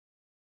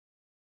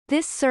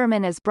This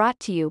sermon is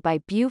brought to you by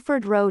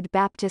Buford Road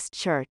Baptist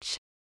Church.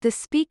 The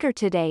speaker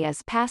today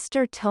is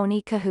Pastor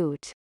Tony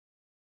Kohout.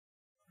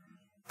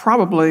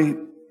 Probably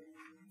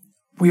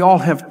we all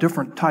have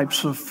different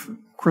types of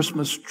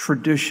Christmas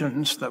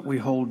traditions that we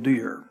hold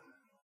dear.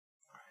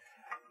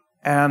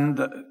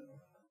 And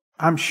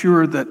I'm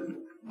sure that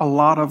a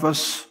lot of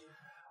us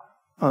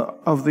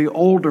of the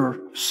older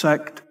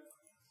sect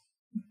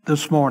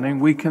this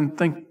morning, we can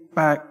think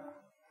back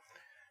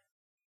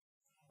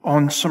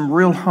on some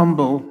real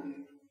humble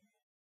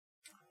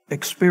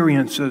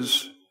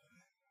experiences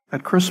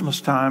at Christmas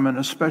time and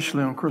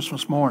especially on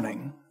Christmas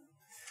morning.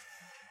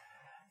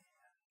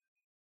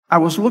 I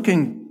was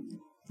looking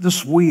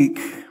this week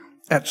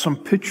at some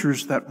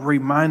pictures that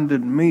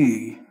reminded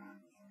me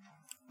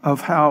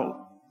of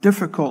how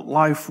difficult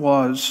life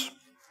was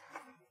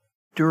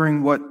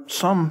during what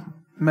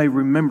some may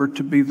remember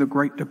to be the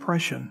Great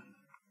Depression.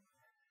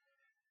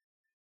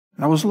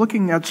 I was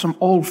looking at some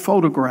old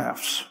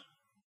photographs.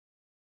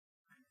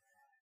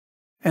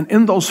 And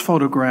in those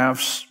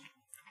photographs,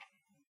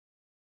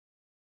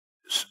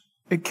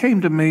 it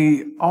came to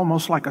me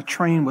almost like a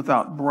train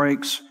without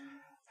brakes,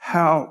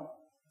 how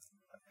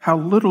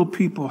little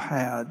people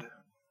had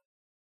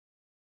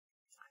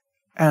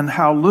and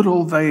how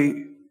little they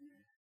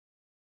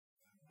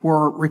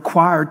were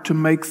required to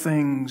make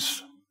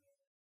things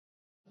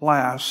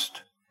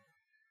last.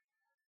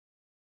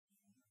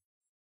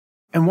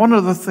 And one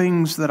of the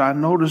things that I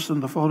noticed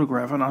in the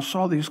photograph, and I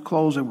saw these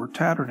clothes that were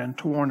tattered and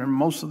torn, and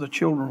most of the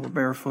children were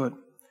barefoot.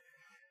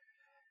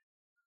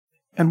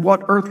 And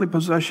what earthly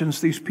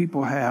possessions these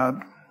people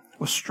had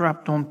was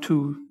strapped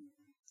onto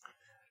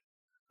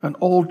an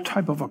old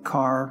type of a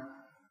car,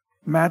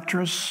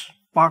 mattress,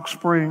 box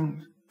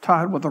spring,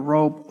 tied with a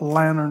rope,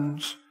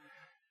 lanterns,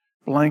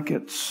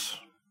 blankets,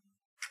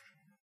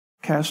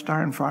 cast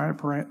iron fire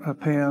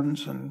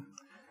pans.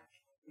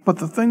 But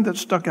the thing that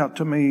stuck out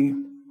to me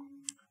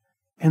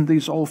in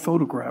these old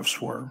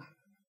photographs were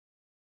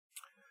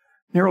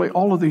nearly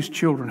all of these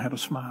children had a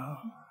smile.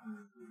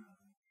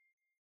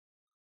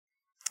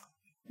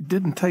 It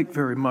didn't take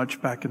very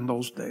much back in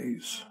those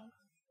days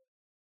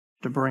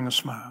to bring a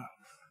smile.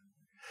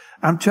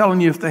 I'm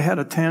telling you, if they had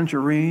a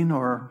tangerine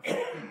or a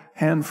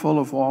handful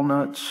of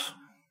walnuts,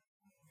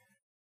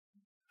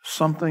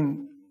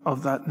 something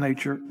of that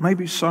nature,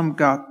 maybe some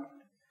got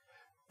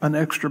an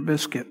extra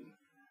biscuit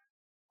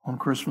on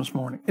Christmas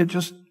morning. It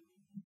just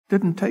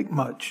didn't take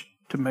much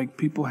to make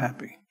people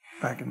happy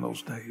back in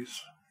those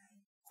days.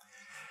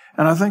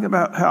 And I think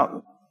about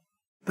how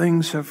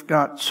things have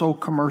got so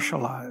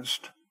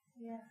commercialized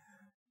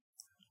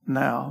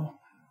now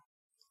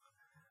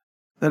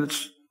that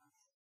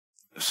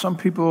some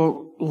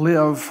people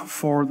live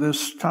for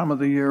this time of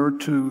the year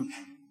to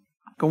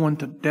go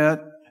into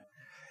debt,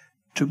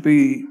 to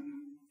be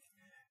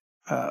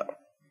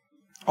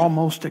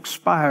almost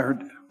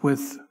expired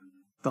with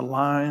the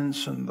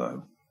lines and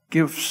the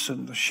gifts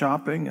and the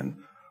shopping and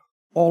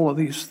all of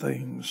these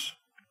things,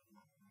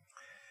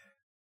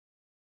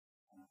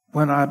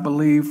 when I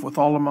believe with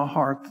all of my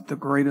heart that the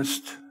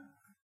greatest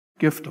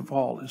gift of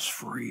all is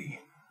free.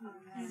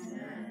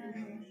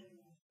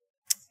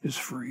 Is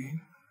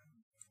free.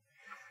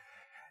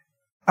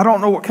 I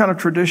don't know what kind of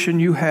tradition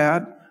you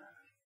had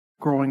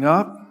growing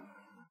up.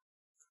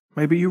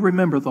 Maybe you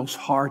remember those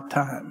hard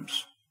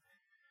times.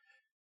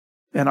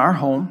 In our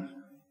home,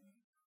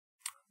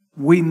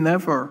 we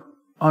never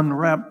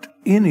unwrapped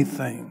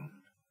anything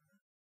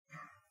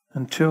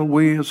until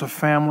we as a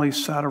family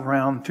sat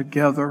around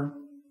together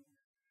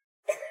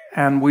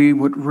and we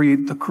would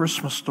read the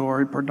Christmas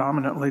story,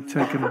 predominantly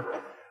taken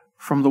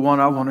from the one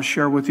I want to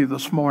share with you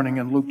this morning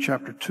in Luke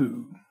chapter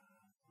 2.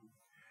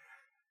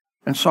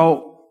 And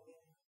so,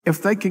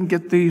 if they can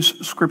get these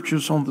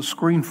scriptures on the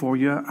screen for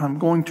you, I'm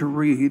going to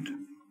read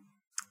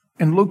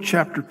in Luke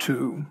chapter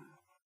 2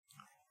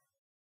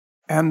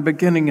 and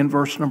beginning in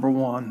verse number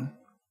 1.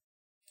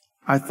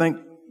 I think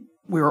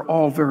we are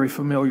all very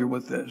familiar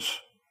with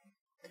this.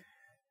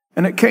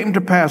 And it came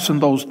to pass in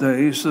those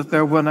days that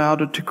there went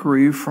out a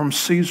decree from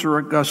Caesar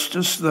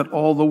Augustus that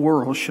all the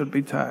world should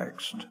be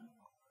taxed.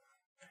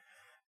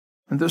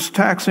 And this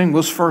taxing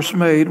was first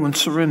made when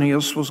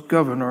Cyrenius was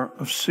governor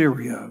of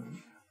Syria.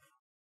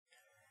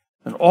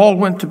 And all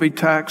went to be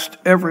taxed,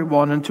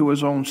 everyone into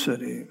his own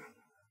city.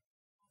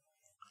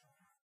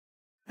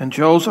 And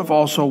Joseph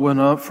also went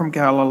up from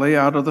Galilee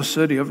out of the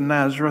city of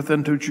Nazareth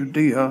into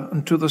Judea,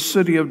 into the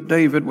city of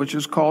David, which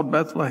is called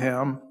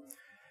Bethlehem,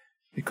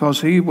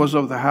 because he was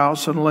of the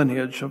house and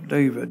lineage of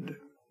David,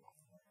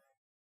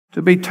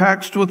 to be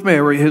taxed with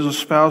Mary, his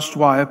espoused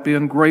wife,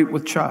 being great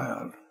with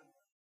child.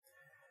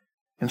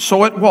 And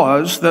so it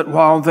was that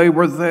while they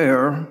were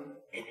there,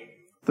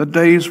 the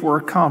days were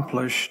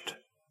accomplished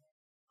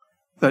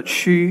that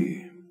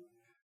she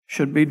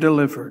should be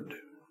delivered.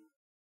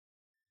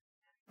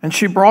 And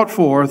she brought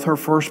forth her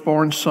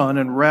firstborn son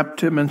and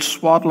wrapped him in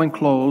swaddling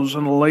clothes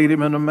and laid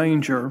him in a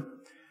manger,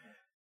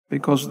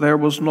 because there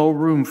was no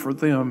room for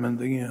them in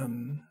the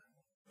inn.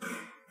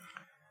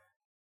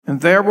 And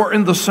there were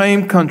in the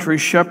same country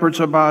shepherds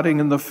abiding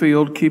in the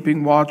field,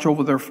 keeping watch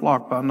over their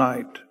flock by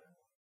night.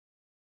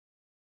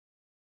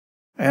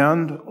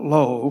 And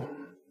lo,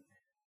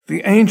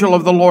 the angel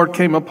of the Lord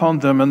came upon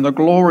them, and the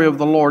glory of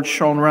the Lord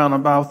shone round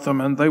about them,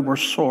 and they were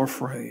sore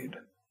afraid.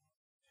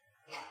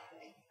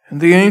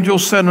 And the angel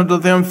said unto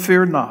them,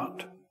 Fear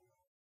not,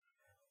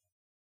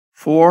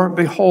 for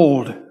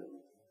behold,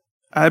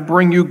 I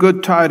bring you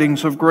good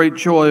tidings of great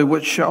joy,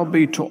 which shall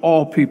be to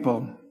all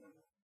people.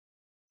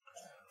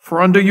 For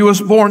unto you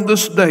is born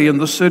this day in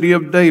the city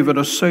of David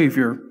a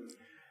Savior,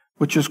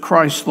 which is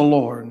Christ the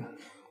Lord.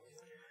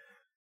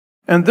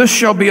 And this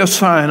shall be a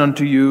sign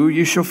unto you.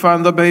 Ye shall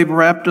find the babe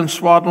wrapped in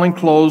swaddling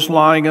clothes,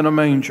 lying in a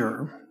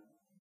manger.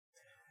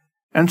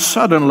 And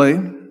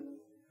suddenly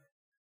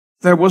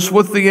there was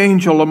with the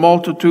angel a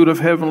multitude of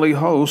heavenly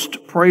hosts,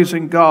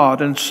 praising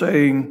God and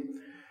saying,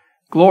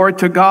 Glory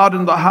to God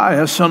in the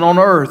highest, and on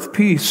earth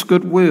peace,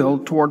 goodwill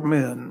toward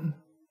men.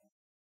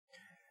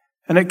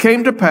 And it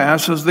came to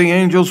pass, as the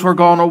angels were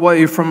gone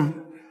away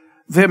from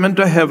them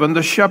into heaven,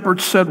 the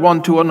shepherds said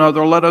one to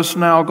another, Let us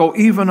now go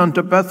even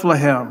unto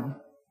Bethlehem,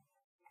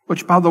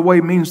 which, by the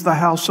way, means the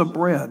house of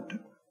bread,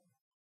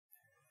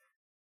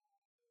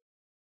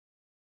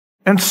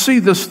 and see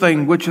this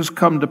thing which is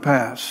come to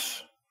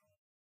pass,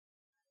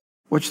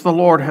 which the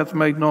Lord hath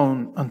made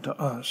known unto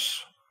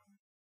us.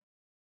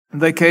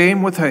 And they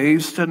came with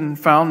haste and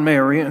found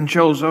Mary and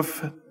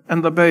Joseph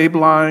and the babe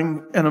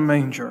lying in a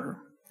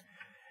manger.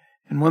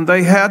 And when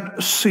they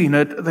had seen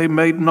it, they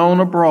made known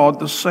abroad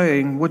the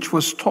saying which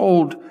was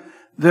told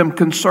them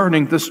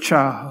concerning this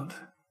child.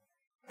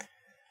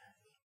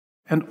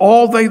 And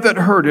all they that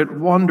heard it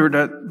wondered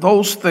at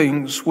those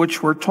things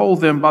which were told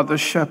them by the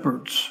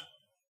shepherds.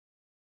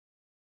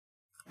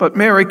 But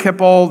Mary kept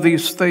all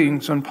these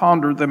things and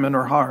pondered them in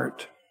her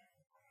heart.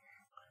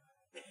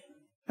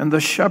 And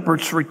the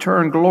shepherds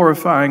returned,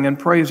 glorifying and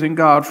praising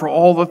God for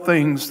all the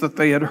things that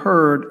they had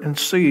heard and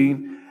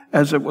seen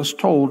as it was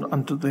told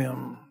unto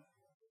them.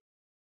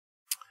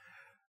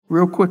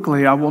 Real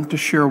quickly, I want to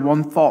share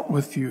one thought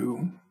with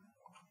you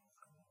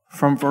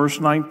from verse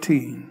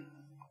 19.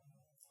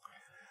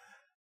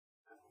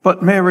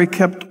 But Mary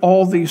kept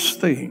all these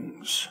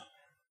things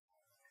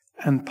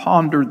and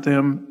pondered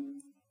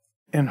them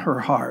in her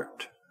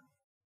heart.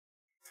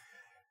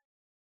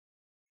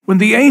 When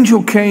the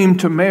angel came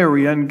to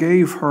Mary and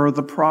gave her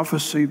the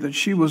prophecy that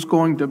she was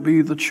going to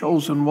be the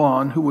chosen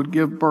one who would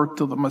give birth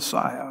to the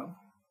Messiah,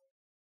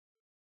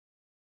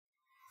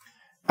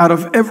 out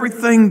of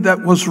everything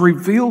that was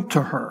revealed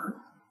to her,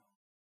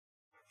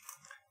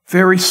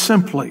 very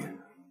simply,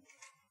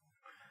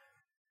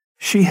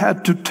 she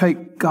had to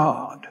take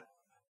God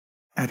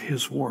at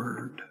His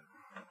word.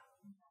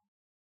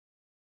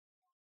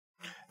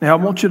 Now,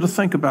 I want you to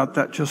think about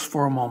that just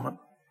for a moment.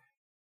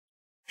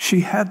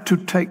 She had to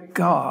take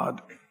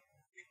God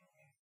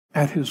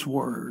at His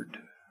word.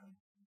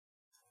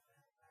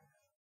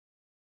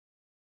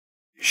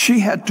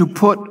 She had to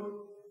put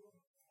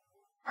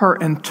her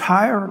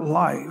entire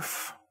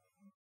life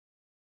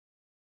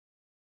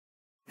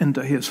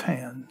into His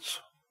hands.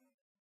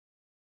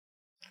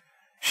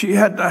 She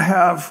had to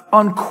have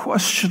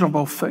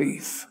unquestionable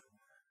faith.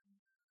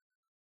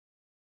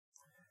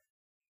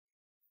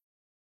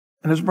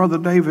 And as Brother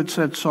David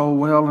said so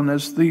well, and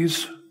as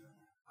these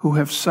who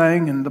have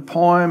sang in the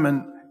poem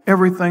and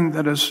everything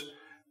that is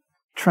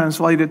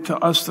translated to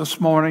us this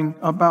morning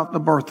about the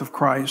birth of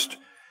Christ,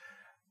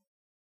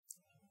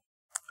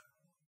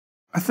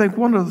 I think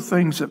one of the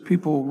things that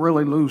people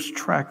really lose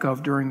track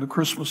of during the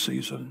Christmas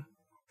season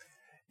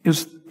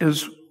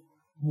is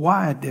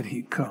why did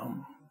He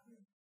come?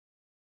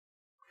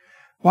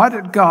 Why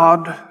did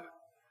God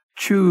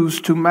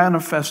choose to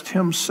manifest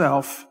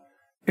Himself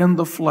in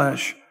the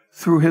flesh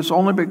through His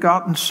only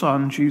begotten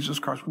Son, Jesus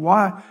Christ?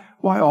 Why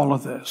all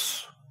of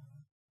this?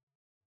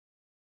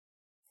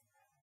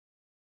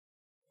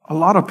 A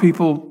lot of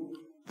people,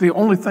 the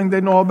only thing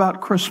they know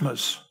about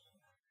Christmas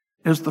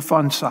is the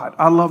fun side.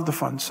 I love the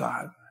fun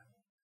side.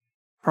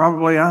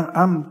 Probably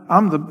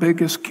I'm the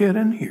biggest kid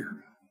in here.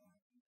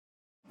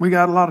 We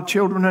got a lot of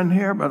children in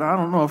here, but I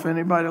don't know if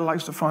anybody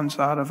likes the fun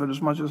side of it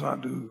as much as I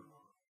do.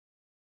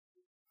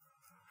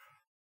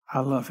 I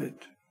love it.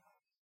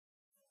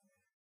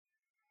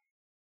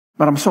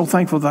 But I'm so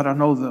thankful that I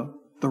know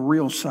the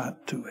real side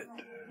to it.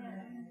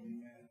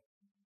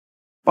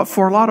 But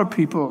for a lot of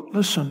people,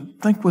 listen,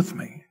 think with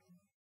me.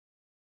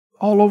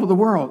 All over the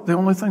world, the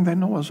only thing they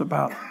know is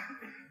about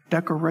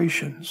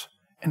decorations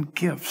and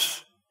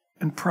gifts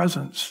and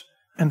presents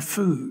and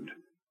food.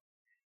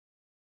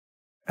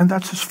 And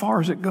that's as far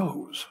as it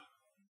goes.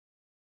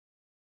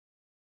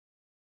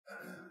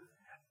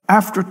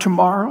 After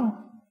tomorrow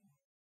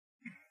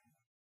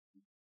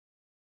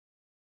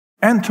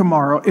and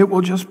tomorrow, it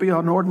will just be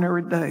an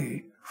ordinary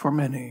day for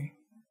many.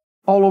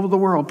 All over the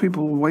world,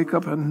 people will wake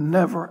up and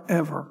never,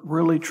 ever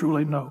really,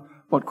 truly know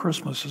what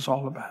Christmas is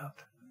all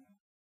about.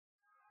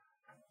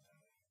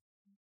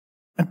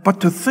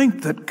 But to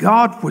think that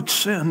God would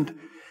send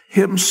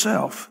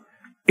Himself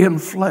in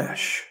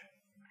flesh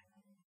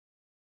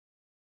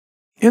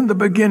In the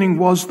beginning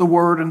was the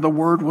Word, and the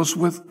Word was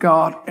with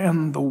God,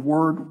 and the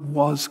Word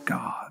was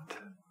God.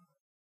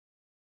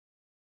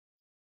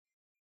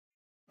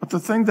 But the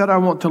thing that I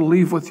want to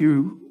leave with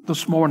you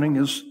this morning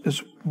is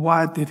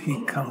why did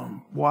he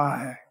come?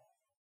 Why?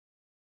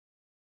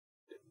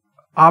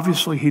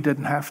 Obviously, he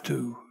didn't have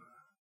to.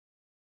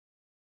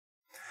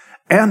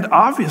 And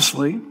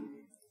obviously,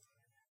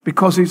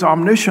 because he's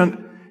omniscient,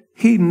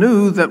 he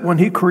knew that when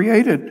he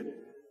created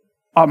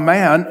a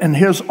man in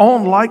his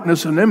own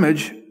likeness and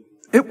image,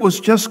 it was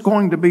just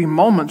going to be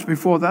moments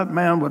before that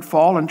man would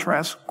fall and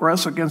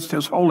transgress against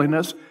his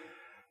holiness.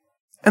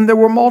 And there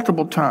were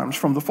multiple times,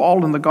 from the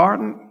fall in the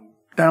garden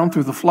down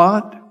through the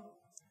flood.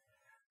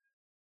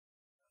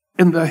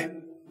 In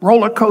the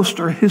roller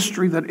coaster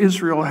history that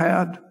Israel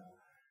had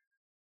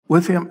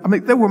with him, I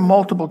mean, there were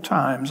multiple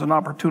times and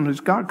opportunities.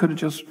 God could have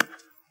just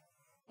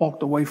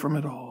walked away from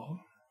it all.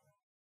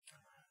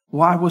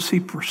 Why was he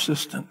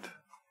persistent?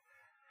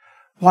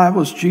 Why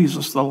was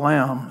Jesus the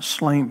Lamb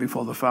slain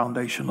before the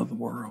foundation of the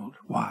world?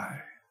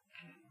 Why?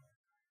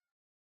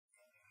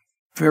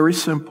 Very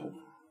simple.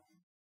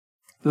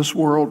 This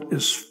world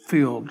is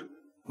filled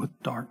with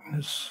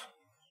darkness.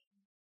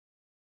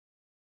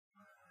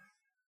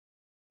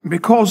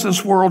 Because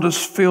this world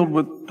is filled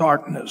with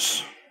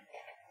darkness,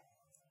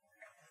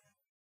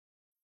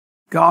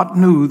 God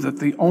knew that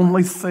the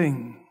only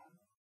thing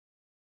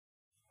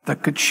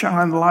that could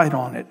shine light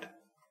on it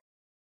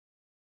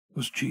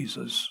was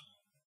Jesus.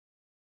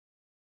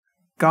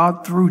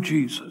 God, through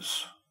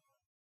Jesus,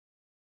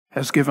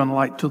 has given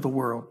light to the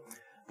world.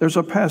 There's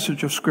a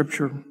passage of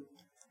Scripture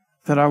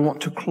that I want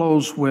to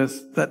close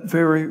with that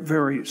very,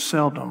 very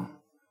seldom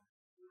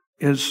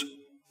is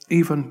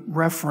even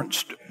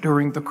referenced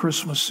during the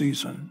Christmas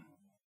season.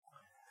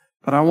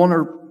 But I want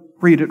to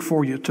read it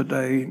for you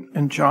today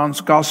in John's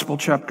Gospel,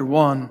 chapter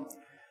 1,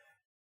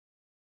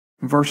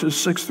 verses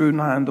 6 through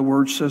 9. The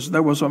word says,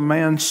 "There was a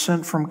man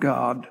sent from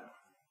God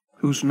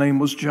whose name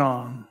was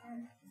John.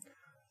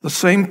 The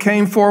same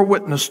came for a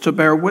witness, to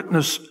bear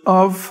witness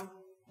of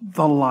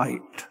the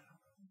light,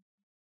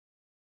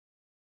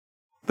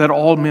 that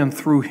all men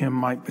through him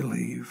might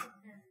believe.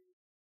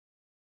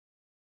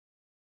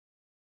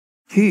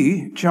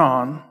 He,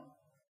 John,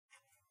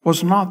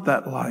 was not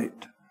that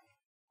light,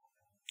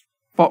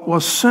 but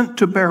was sent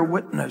to bear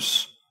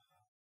witness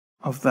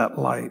of that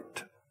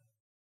light.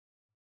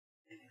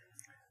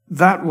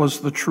 That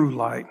was the true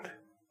light,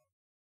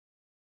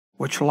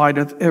 which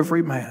lighteth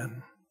every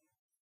man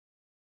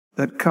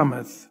that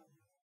cometh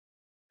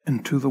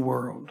into the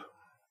world."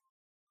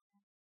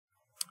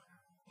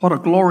 What a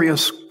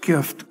glorious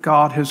gift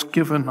God has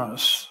given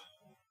us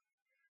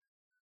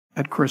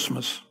at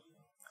Christmas.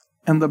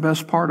 And the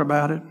best part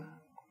about it,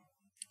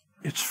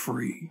 it's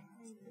free.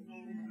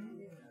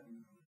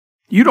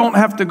 You don't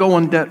have to go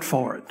in debt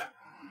for it.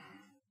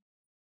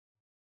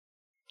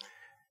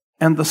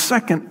 And the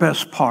second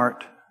best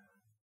part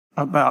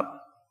about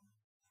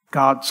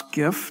God's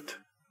gift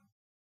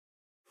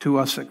to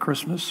us at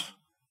Christmas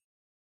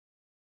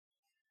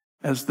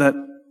is that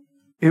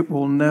it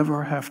will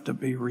never have to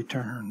be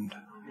returned.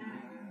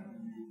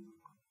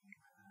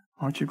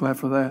 Aren't you glad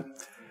for that?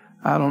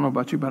 I don't know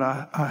about you, but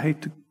I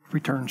hate to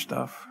return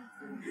stuff.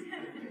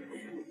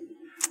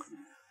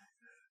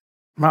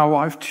 My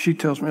wife, she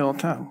tells me all the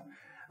time,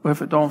 well,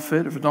 if it don't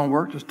fit, if it don't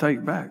work, just take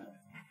it back.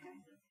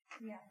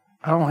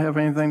 I don't have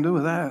anything to do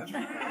with that.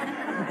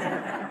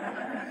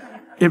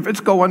 If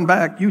it's going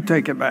back, you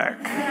take it back.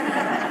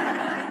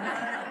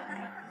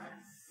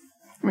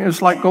 I mean,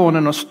 it's like going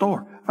in a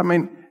store. I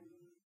mean,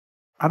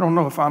 I don't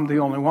know if I'm the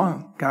only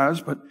one,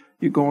 guys, but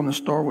you go in the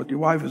store with your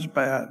wife, it's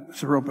bad.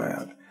 It's real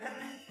bad.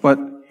 But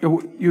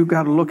you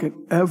got to look at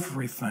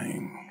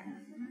everything.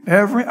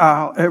 Every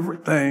aisle,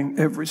 everything,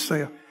 every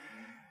sale.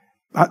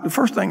 The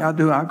first thing I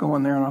do, I go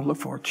in there and I look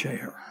for a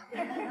chair.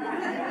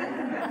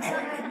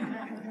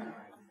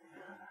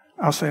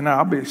 I'll say, now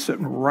I'll be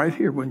sitting right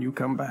here when you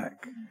come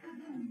back.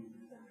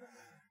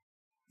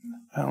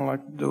 I don't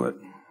like to do it.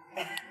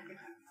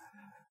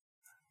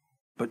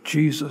 But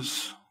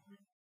Jesus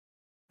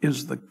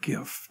is the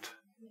gift.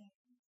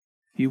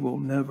 You will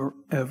never,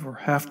 ever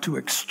have to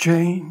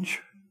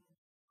exchange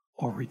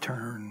or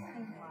return.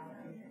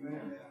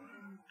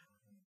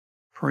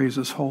 Praise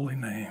His holy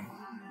name.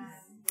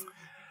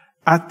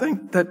 I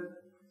think that,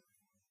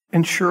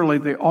 and surely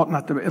there ought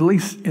not to be, at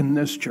least in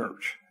this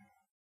church,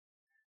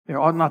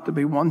 there ought not to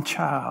be one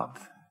child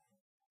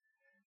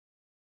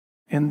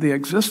in the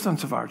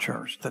existence of our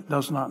church that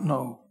does not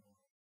know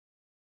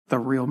the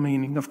real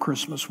meaning of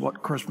Christmas,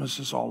 what Christmas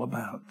is all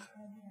about.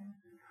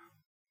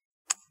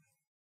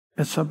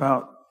 It's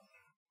about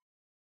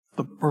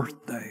the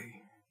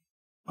birthday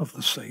of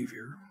the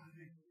Savior.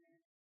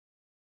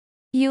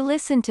 You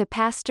listen to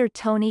Pastor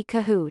Tony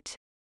Kohout.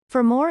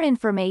 For more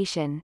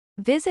information,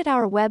 visit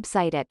our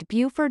website at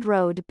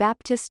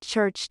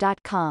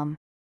BufordRoadBaptistChurch.com.